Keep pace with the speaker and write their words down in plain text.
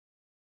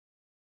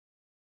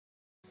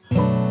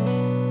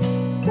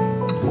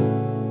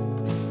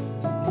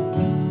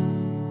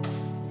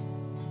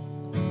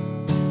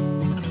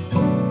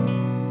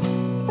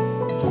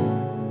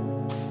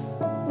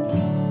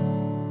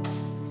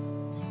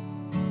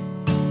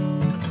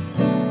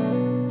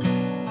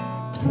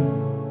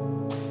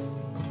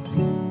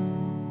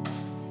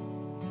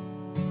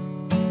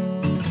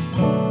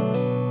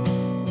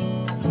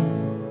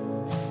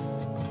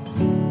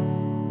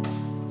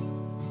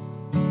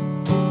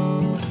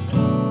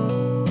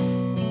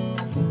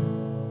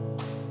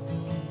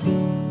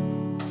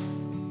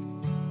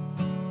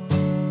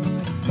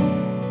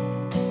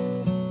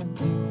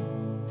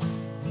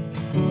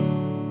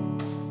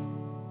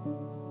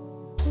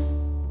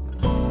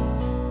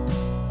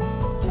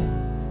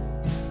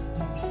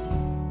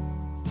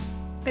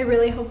I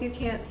really hope you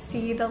can't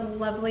see the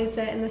lovely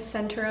zit in the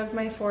center of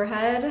my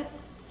forehead,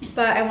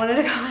 but I wanted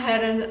to go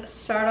ahead and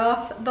start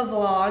off the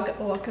vlog.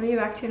 Welcome you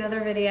back to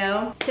another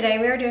video. Today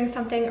we are doing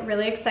something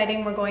really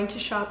exciting. We're going to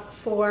shop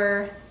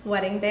for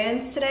wedding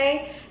bands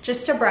today,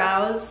 just to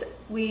browse.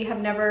 We have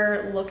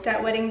never looked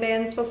at wedding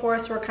bands before,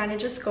 so we're kind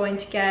of just going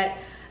to get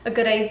a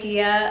good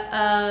idea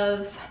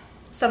of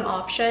some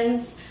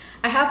options.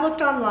 I have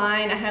looked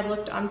online, I have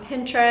looked on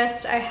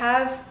Pinterest, I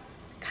have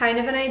kind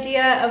of an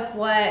idea of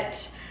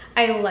what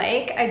I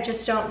like. I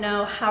just don't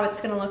know how it's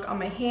gonna look on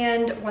my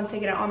hand. Once I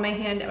get it on my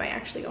hand, am I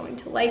actually going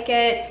to like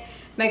it?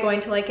 Am I going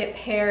to like it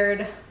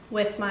paired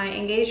with my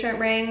engagement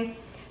ring?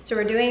 So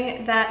we're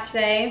doing that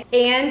today.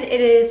 And it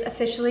is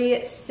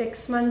officially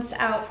 6 months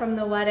out from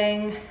the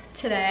wedding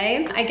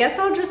today. I guess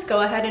I'll just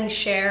go ahead and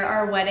share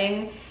our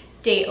wedding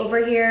date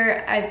over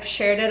here. I've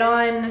shared it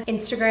on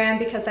Instagram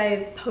because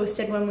I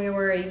posted when we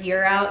were a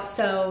year out,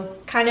 so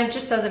kind of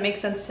just doesn't make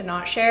sense to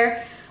not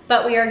share.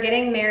 But we are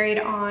getting married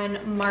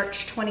on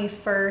March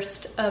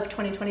 21st of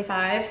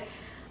 2025,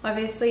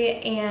 obviously,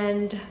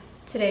 and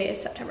today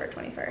is September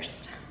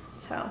 21st.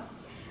 So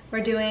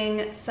we're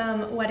doing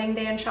some wedding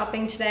band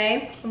shopping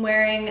today. I'm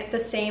wearing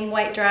the same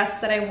white dress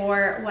that I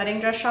wore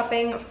wedding dress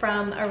shopping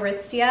from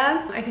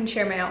Aritzia. I can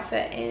share my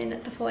outfit in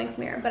the full length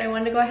mirror, but I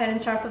wanted to go ahead and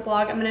start the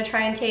vlog. I'm gonna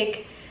try and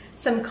take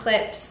some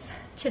clips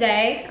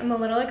today. I'm a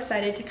little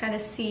excited to kind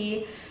of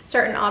see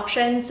certain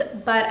options,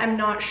 but I'm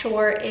not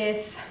sure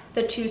if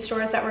the 2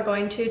 stores that we're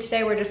going to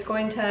today, we're just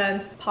going to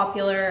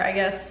popular, I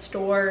guess,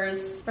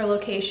 stores or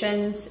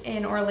locations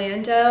in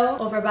Orlando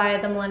over by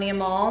the Millennium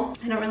Mall.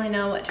 I don't really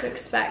know what to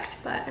expect,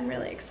 but I'm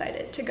really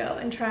excited to go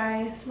and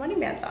try some wedding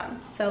bands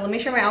on. So let me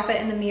share my outfit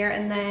in the mirror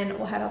and then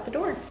we'll head out the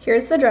door.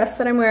 Here's the dress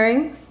that I'm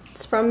wearing.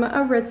 It's from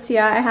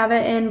Aritzia. I have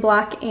it in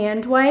black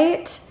and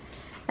white.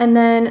 And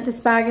then this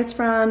bag is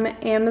from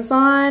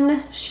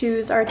Amazon.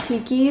 Shoes are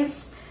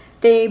Tiki's.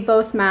 They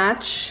both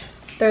match.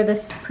 They're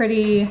this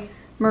pretty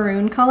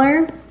maroon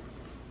color,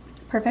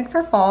 perfect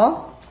for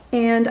fall.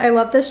 And I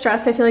love this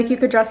dress. I feel like you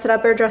could dress it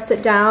up or dress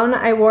it down.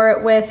 I wore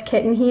it with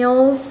kitten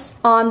heels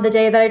on the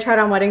day that I tried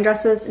on wedding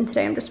dresses, and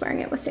today I'm just wearing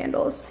it with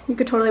sandals. You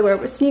could totally wear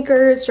it with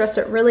sneakers, dress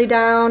it really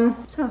down.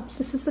 So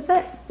this is the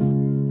fit.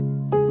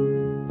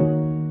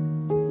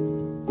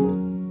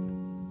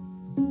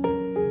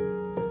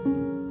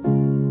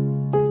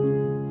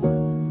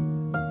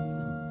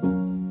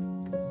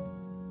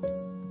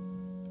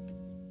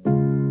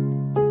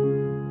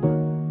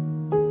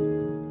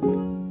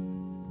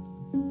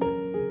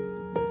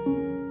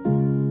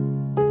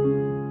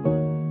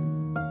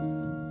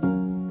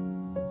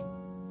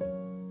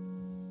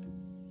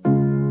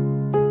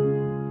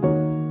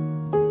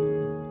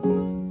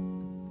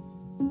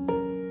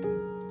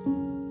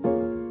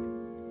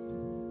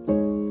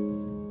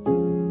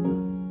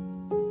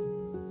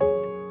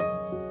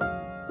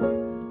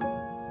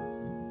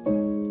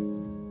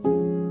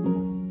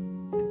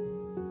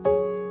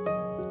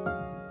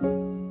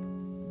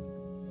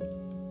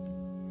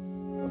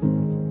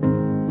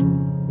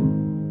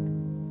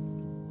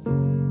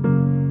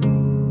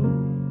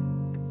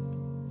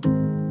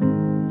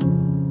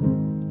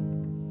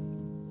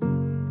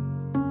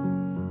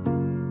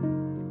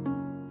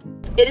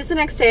 It is the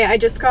next day. I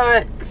just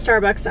got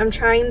Starbucks. I'm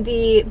trying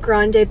the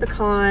Grande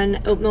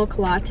Pecan Oat Milk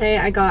Latte.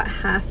 I got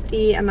half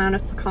the amount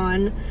of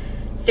pecan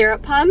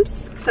syrup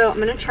pumps, so I'm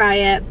gonna try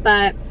it,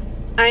 but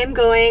I am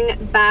going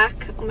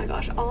back. Oh my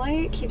gosh, all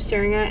I keep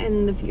staring at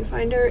in the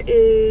viewfinder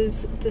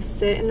is the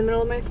sit in the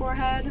middle of my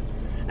forehead.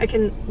 I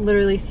can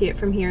literally see it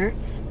from here.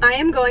 I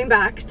am going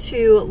back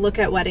to look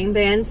at wedding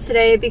bands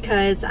today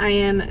because I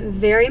am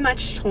very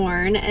much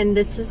torn, and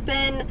this has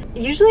been,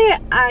 usually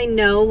I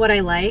know what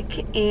I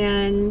like,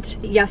 and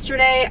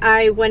yesterday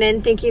I went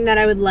in thinking that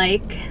I would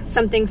like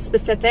something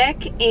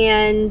specific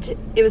and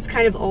it was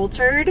kind of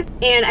altered,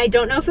 and I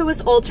don't know if it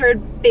was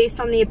altered based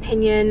on the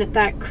opinion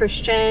that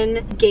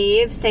Christian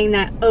gave, saying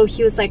that, oh,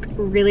 he was like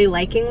really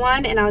liking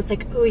one, and I was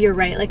like, oh, you're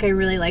right, like I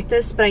really like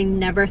this, but I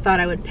never thought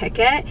I would pick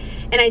it,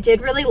 and I did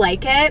really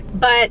like it,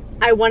 but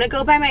I want to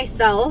go by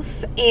myself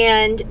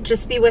and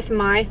just be with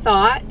my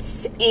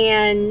thoughts,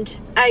 and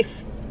I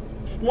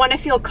want to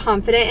feel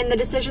confident in the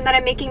decision that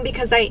I'm making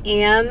because I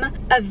am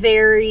a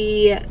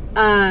very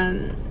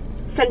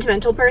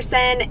sentimental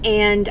person,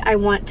 and I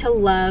want to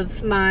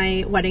love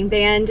my wedding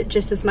band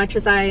just as much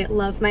as I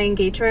love my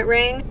engagement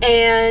ring,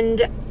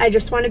 and I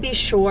just want to be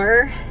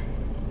sure,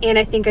 and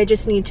I think I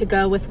just need to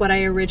go with what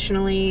I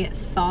originally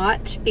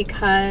thought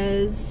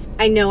because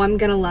I know I'm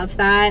gonna love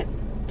that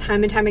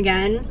time and time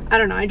again. I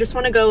don't know, I just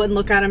want to go and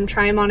look at them,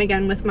 try them on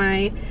again with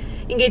my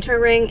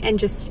engagement ring and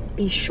just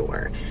be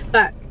sure.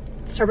 But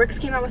Starbucks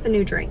came out with a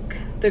new drink,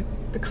 the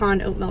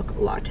Pecan Oat Milk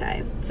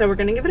Latte, so we're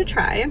gonna give it a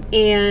try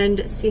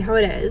and see how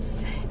it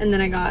is. And then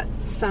I got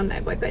some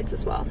egg white bites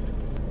as well.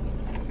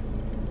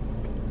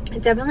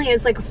 It definitely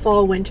is like a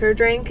fall winter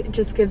drink. It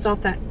just gives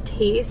off that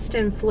taste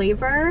and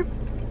flavor.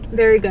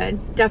 Very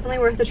good, definitely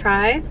worth a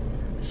try.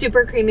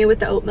 Super creamy with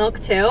the oat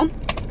milk too,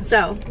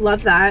 so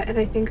love that. And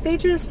I think they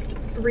just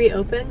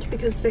reopened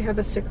because they have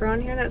a sticker on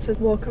here that says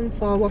welcome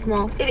fall, welcome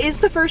all. It is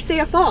the first day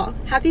of fall.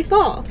 Happy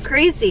fall.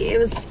 Crazy. It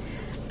was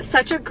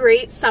such a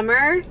great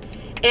summer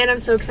and I'm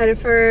so excited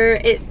for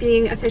it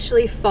being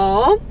officially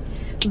fall.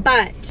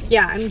 But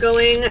yeah, I'm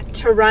going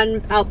to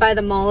run out by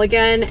the mall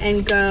again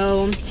and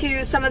go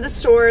to some of the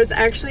stores.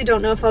 I actually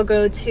don't know if I'll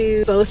go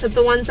to both of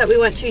the ones that we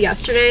went to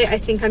yesterday. I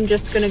think I'm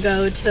just gonna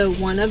go to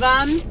one of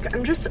them.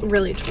 I'm just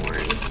really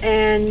torn.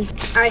 And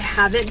I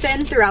haven't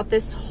been throughout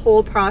this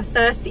whole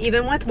process,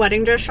 even with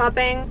wedding dress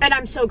shopping. And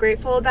I'm so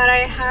grateful that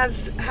I have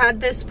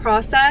had this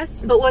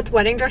process. But with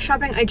wedding dress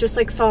shopping, I just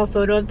like saw a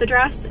photo of the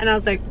dress and I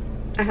was like,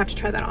 I have to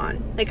try that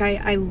on. Like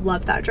I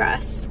love that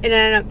dress. It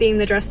ended up being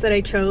the dress that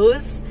I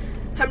chose.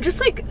 So I'm just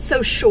like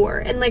so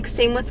sure, and like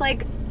same with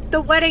like the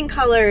wedding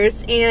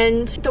colors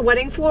and the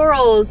wedding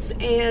florals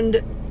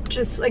and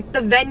just like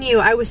the venue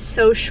I was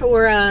so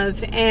sure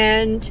of.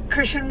 And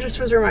Christian just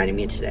was reminding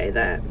me today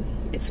that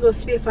it's supposed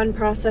to be a fun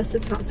process.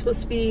 It's not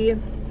supposed to be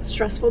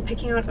stressful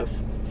picking out a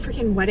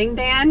freaking wedding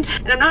band.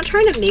 And I'm not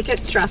trying to make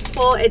it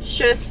stressful. It's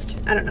just,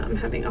 I don't know, I'm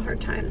having a hard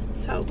time.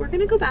 So we're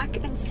gonna go back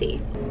and see.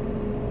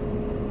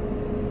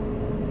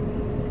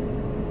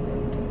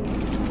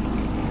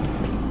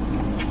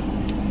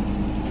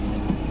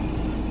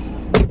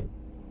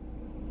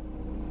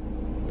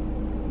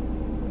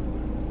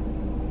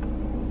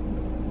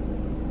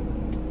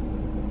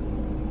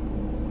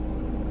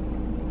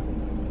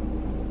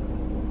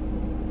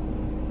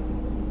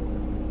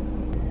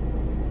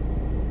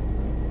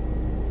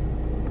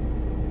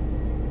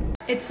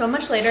 It's so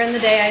much later in the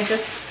day. I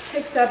just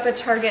picked up a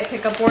Target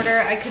pickup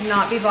order. I could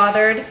not be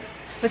bothered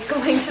with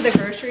going to the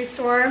grocery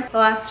store. The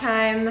last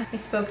time I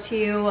spoke to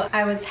you,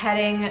 I was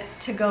heading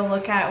to go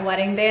look at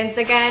wedding bands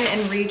again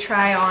and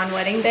retry on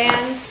wedding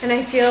bands. And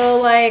I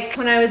feel like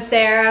when I was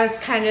there, I was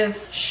kind of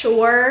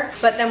sure,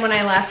 but then when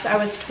I left,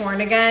 I was torn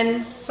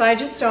again. So I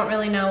just don't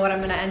really know what I'm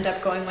gonna end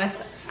up going with.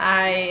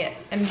 I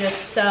am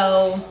just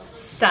so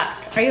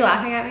stuck. Are you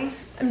laughing at me?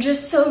 I'm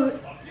just so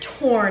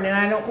torn and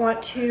I don't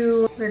want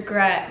to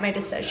regret my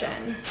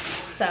decision.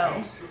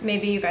 So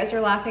maybe you guys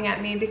are laughing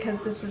at me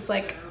because this is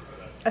like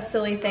a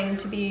silly thing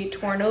to be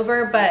torn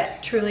over,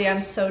 but truly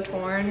I'm so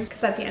torn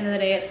because at the end of the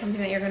day it's something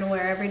that you're gonna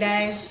wear every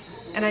day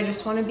and I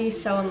just want to be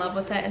so in love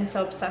with it and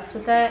so obsessed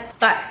with it.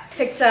 But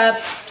picked up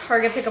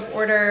Target pickup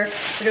order.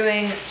 We're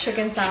doing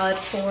chicken salad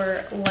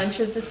for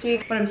lunches this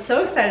week. What I'm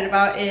so excited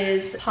about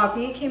is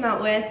Poppy came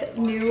out with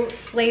new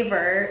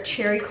flavor,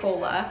 cherry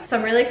cola. So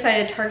I'm really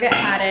excited. Target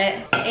had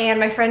it and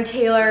my friend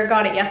Taylor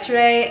got it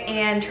yesterday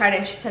and tried it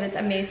and she said it's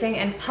amazing,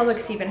 and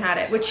Publix even had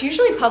it, which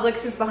usually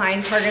Publix is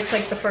behind. Target's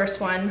like the first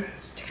one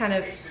to kind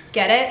of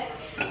get it.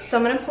 So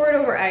I'm gonna pour it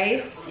over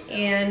ice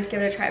and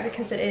give it a try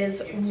because it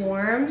is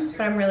warm,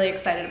 but I'm really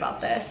excited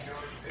about this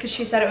because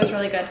she said it was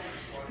really good.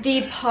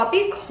 The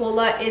Poppy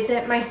Cola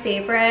isn't my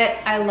favorite.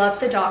 I love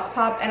the Doc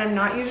Pop and I'm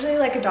not usually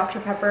like a Dr.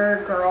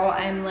 Pepper girl.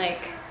 I'm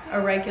like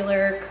a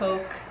regular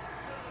Coke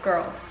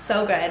girl.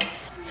 So good.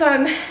 So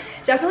I'm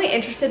definitely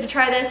interested to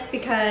try this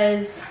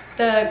because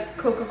the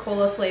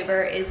Coca-Cola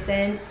flavor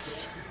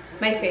isn't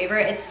my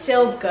favorite. It's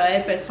still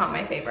good, but it's not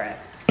my favorite.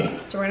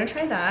 So we're gonna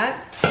try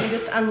that. Let me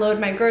just unload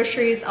my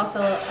groceries. I'll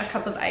fill a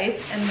cup of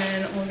ice and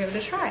then we'll give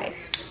it a try.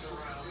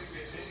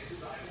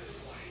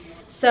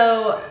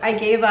 So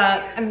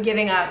I'm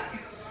giving up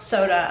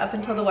soda up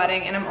until the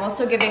wedding, and I'm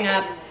also giving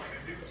up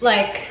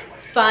like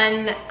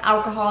fun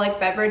alcoholic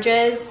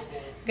beverages.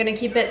 I'm gonna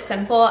keep it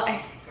simple.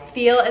 I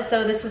feel as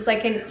though this is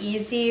like an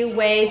easy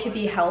way to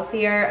be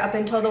healthier up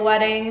until the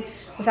wedding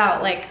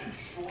without like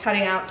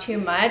cutting out too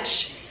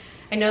much.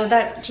 I know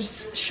that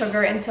just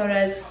sugar and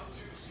soda is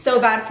so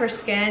bad for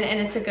skin, and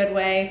it's a good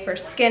way for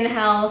skin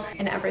health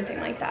and everything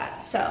like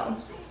that. So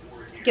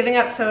giving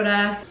up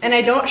soda, and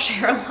I don't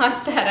share a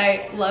lot that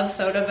I love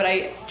soda, but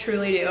I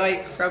truly do.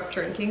 I grew up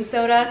drinking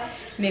soda.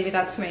 Maybe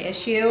that's my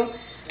issue.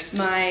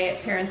 My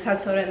parents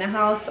had soda in the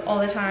house all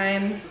the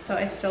time, so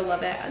I still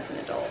love it as an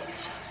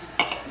adult.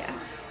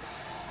 Yes.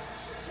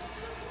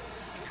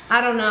 I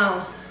don't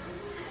know.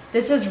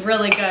 This is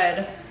really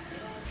good.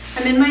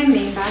 I'm in my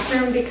main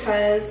bathroom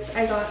because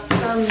I got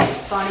some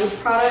body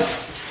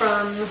products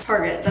from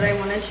Target that I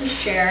wanted to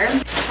share.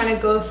 Kind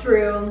of go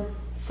through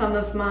some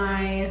of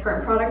my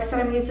current products that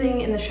I'm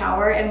using in the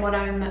shower and what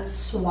I'm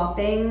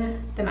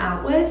swapping them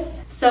out with.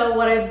 So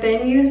what I've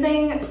been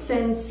using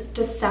since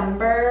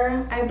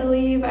December, I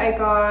believe, I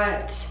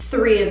got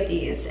 3 of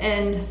these,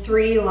 and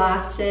 3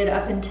 lasted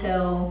up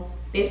until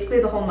basically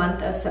the whole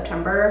month of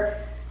September.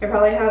 I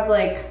probably have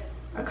like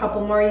a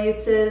couple more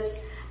uses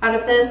out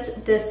of this.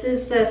 This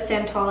is the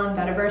Santal and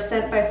Vetiver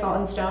scent by Salt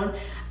and Stone.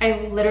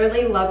 I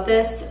literally love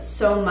this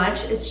so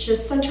much. It's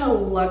just such a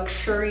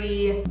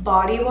luxury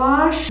body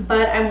wash,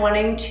 but I'm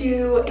wanting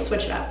to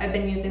switch it up. I've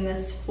been using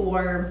this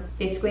for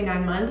basically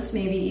 9 months,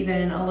 maybe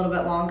even a little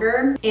bit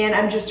longer, and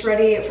I'm just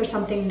ready for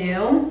something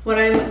new. What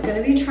I'm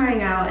gonna be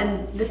trying out,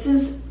 and this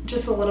is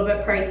just a little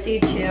bit pricey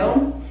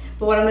too,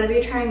 but what I'm gonna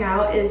be trying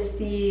out is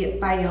the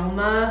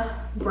Bioma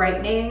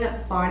Brightening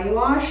Body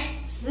Wash.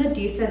 This is a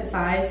decent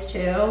size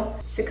too,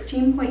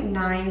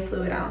 16.9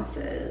 fluid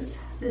ounces.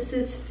 This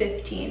is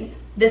 15.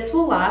 This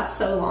will last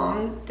so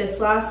long. This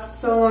lasts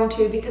so long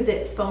too because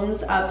it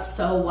foams up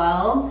so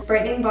well.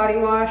 Brightening body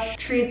wash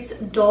treats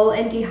dull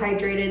and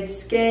dehydrated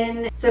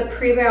skin. It's a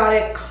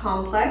prebiotic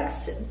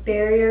complex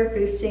barrier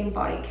boosting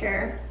body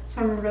care.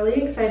 So I'm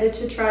really excited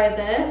to try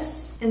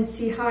this and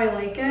see how I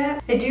like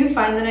it. I do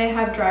find that I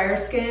have drier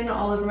skin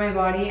all over my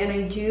body and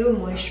I do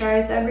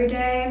moisturize every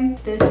day.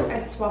 I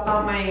swap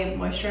out my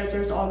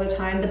moisturizers all the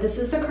time, but this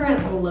is the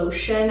current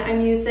lotion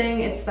I'm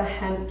using. It's the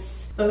Hemp's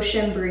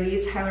Ocean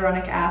Breeze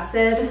Hyaluronic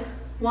Acid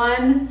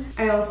one.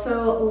 I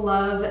also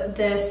love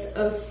this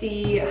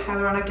OC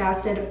Hyaluronic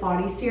Acid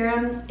Body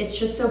Serum. It's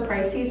just so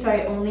pricey, so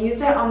I only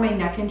use it on my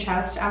neck and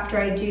chest after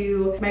I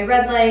do my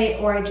red light,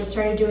 or I just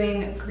started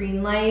doing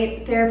green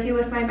light therapy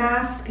with my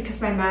mask,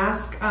 because my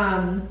mask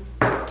from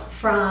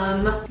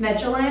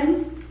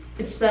Medulin,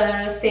 it's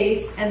the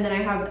face, and then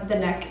I have the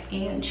neck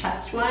and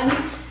chest one.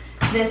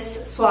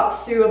 This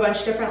swaps through a bunch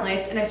of different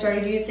lights, and I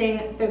started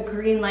using the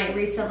green light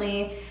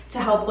recently to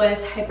help with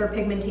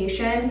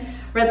hyperpigmentation.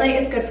 Red light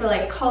is good for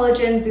like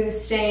collagen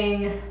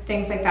boosting,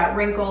 things like that,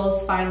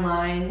 wrinkles, fine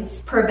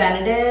lines,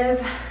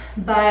 preventative.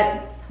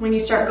 But when you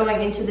start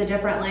going into the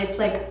different lights,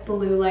 like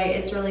blue light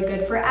is really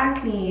good for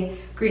acne,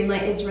 green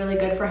light is really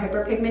good for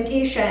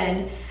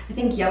hyperpigmentation. I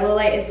think yellow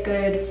light is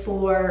good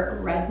for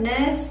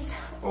redness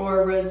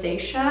or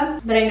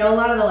rosacea, but I know a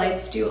lot of the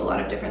lights do a lot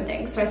of different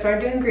things. So I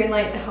started doing green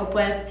light to help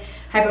with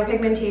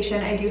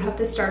hyperpigmentation. I do have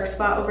this dark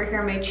spot over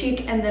here on my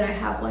cheek, and then I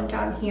have one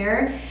down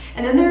here.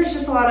 And then there's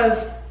just a lot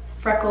of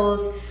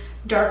freckles,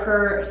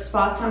 darker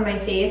spots on my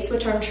face,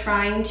 which I'm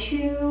trying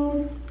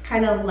to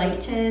kind of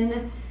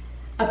lighten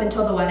up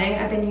until the wedding.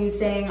 I've been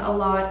using a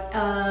lot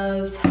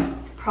of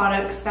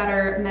products that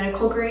are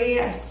medical grade.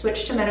 I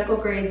switched to medical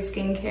grade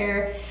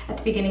skincare at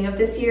the beginning of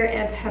this year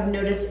and have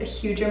noticed a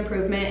huge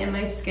improvement in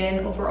my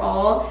skin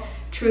overall.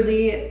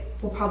 Truly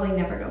will probably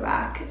never go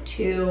back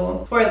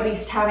to, or at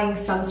least having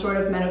some sort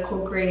of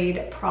medical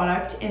grade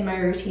product in my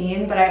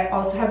routine. But I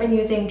also have been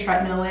using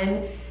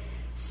tretinoin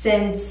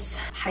since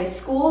high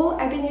school.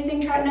 I've been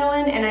using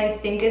tretinoin, and I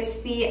think it's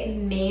the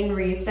main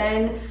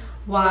reason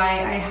why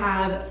I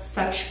have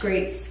such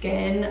great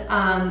skin,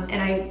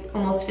 and I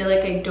almost feel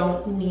like I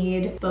don't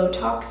need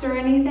Botox or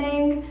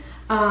anything.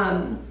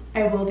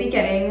 I will be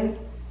getting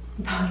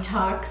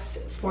Botox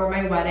for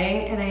my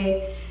wedding, and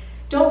I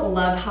don't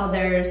love how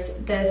there's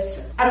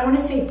this, I don't want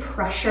to say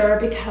pressure,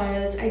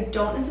 because I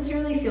don't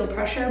necessarily feel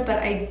pressure, but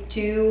I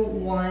do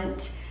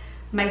want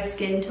my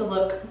skin to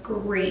look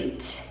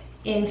great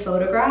in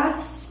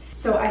photographs.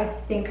 So I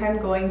think I'm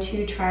going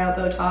to try out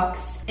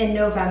Botox in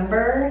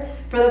November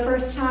for the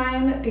first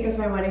time, because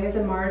my wedding is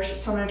in March.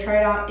 So I'm gonna try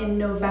it out in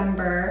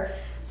November,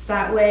 so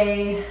that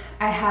way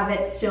I have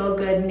it still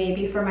good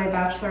maybe for my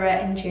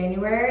bachelorette in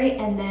January,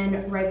 and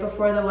then right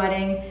before the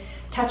wedding,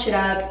 touch it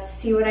up,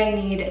 see what I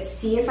need,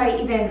 see if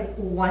I even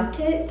want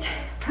it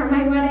for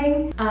my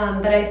wedding.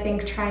 But I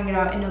think trying it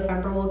out in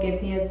November will give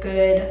me a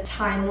good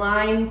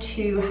timeline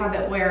to have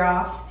it wear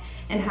off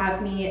and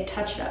have me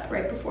touch it up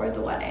right before the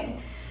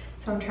wedding.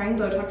 So I'm trying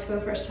Botox for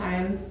the first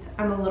time.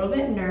 I'm a little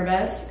bit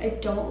nervous. I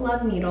don't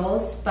love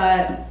needles,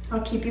 but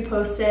I'll keep you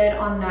posted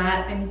on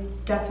that. I'm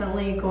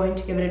definitely going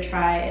to give it a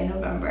try in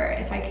November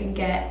if I can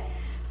get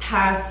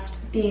past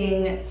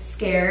being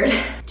scared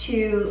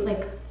to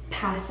like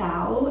pass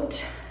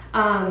out.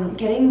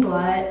 Getting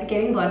blood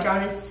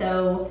drawn is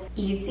so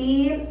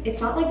easy. It's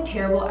not like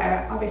terrible.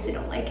 I obviously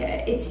don't like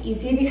it. It's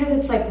easy because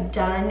it's like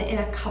done in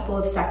a couple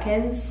of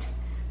seconds.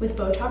 With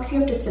Botox, you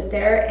have to sit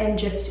there and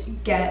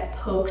just get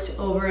poked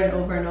over and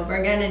over and over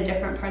again in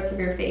different parts of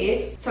your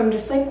face. So I'm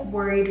just like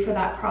worried for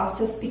that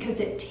process, because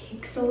it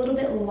takes a little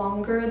bit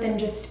longer than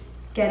just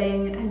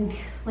getting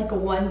like a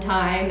one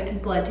time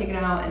and blood taken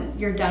out and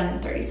you're done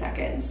in 30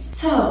 seconds.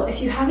 So if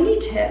you have any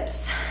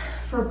tips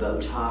for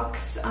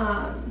Botox,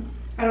 I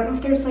don't know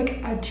if there's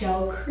like a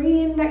gel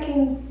cream that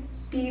can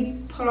be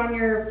put on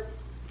your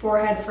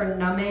forehead for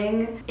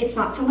numbing. It's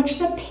not so much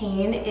the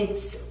pain,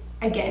 it's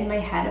I get in my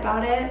head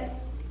about it.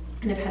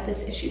 And I've had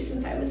this issue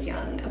since I was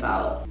young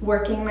about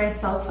working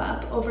myself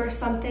up over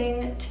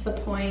something to the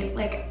point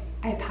like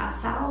I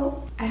pass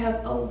out. I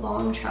have a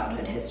long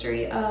childhood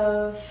history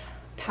of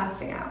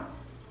passing out,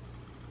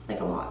 like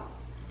a lot,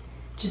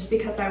 just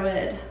because I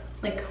would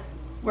like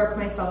work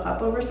myself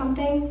up over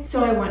something.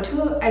 So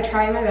I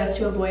try my best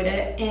to avoid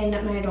it in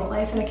my adult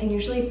life, and I can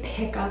usually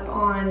pick up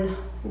on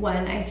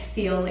when I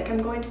feel like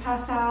I'm going to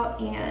pass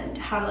out and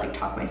how to like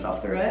talk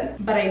myself through it.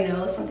 But I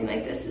know something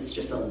like this is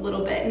just a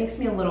little bit, it makes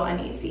me a little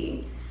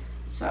uneasy.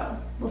 So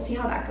we'll see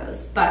how that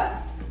goes.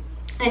 But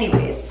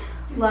anyways,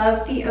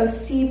 love the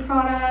OC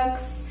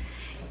products,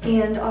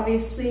 and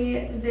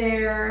obviously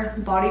their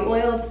body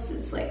oil. This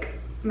is like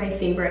my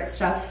favorite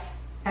stuff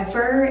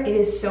ever. It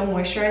is so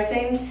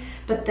moisturizing.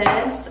 But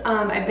this,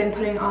 I've been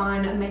putting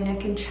on my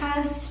neck and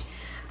chest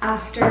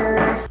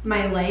after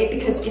my light,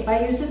 because if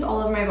I use this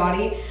all over my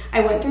body, I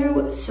went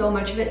through so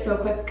much of it so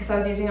quick because I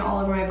was using it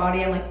all over my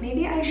body. I'm like,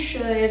 maybe I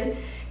should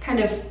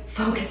kind of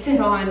focus it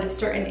on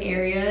certain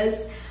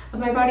areas. of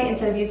my body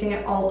instead of using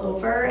it all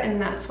over,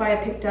 and that's why I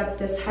picked up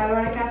this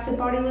hyaluronic acid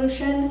body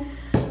lotion.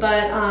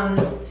 But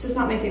this is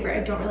not my favorite.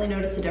 I don't really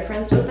notice a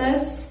difference with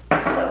this,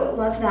 so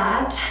love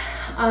that.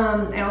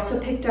 I also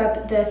picked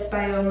up this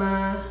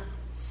Bioma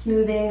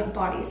smoothing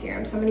body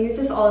serum, so I'm going to use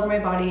this all over my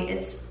body.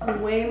 It's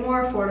way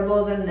more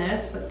affordable than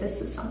this, but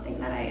this is something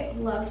that I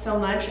love so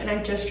much, and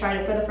I just tried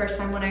it for the first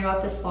time when I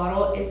got this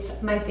bottle.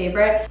 It's my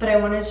favorite, but I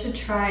wanted to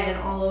try an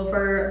all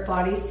over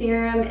body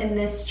serum, and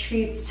this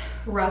treats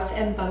rough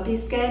and bumpy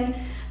skin.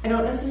 I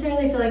don't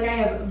necessarily feel like I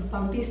have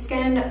bumpy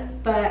skin,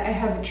 but I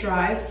have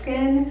dry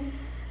skin.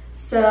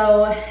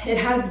 So it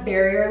has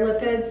barrier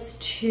lipids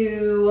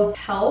to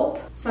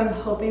help. So I'm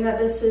hoping that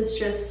this is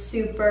just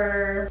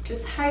super,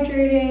 just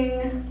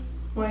hydrating,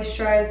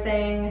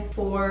 moisturizing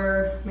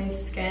for my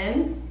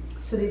skin.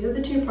 So these are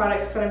the two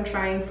products that I'm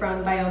trying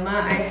from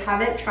Bioma. I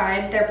haven't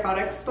tried their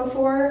products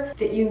before.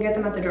 That you can get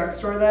them at the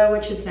drugstore though,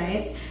 which is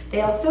nice.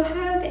 They also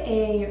have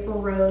a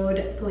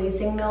Rhode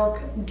Blazing Milk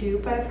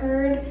dupe, I've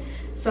heard.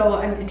 So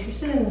I'm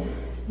interested in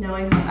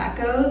knowing how that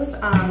goes.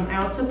 I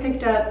also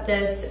picked up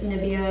this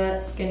Nivea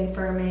Skin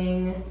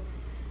Firming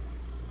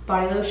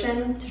body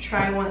lotion to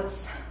try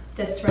once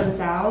this runs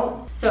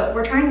out. So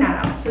we're trying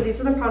that out. So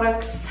these are the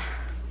products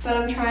that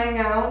I'm trying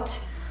out,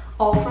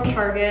 all from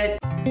Target.